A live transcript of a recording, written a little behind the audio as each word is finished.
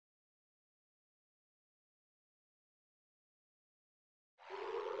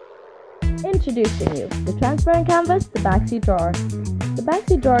Introducing you, the transparent canvas, the backseat drawer. The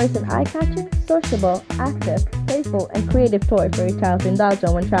backseat drawer is an eye-catching, sociable, active, playful, and creative toy for your child to indulge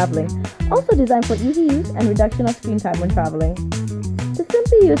on when traveling. Also designed for easy use and reduction of screen time when traveling. To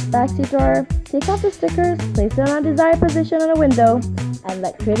simply use backseat drawer, take off the stickers, place it on a desired position on a window, and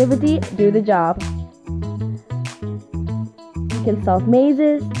let creativity do the job. You can solve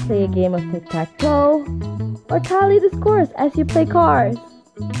mazes, play a game of tic-tac-toe, or tally the scores as you play cards.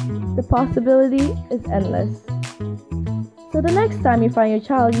 The possibility is endless. So the next time you find your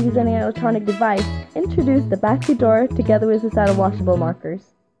child using an electronic device, introduce the backseat drawer together with a set of washable markers.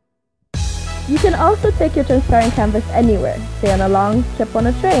 You can also take your transparent canvas anywhere, say on a long trip on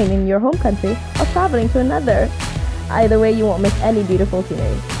a train in your home country or traveling to another. Either way, you won't miss any beautiful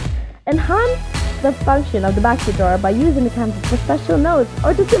scenery. Enhance the function of the backseat drawer by using the canvas for special notes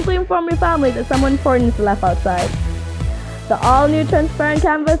or to simply inform your family that someone important is left outside. The all-new transparent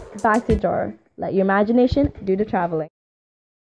canvas backseat drawer. Let your imagination do the traveling.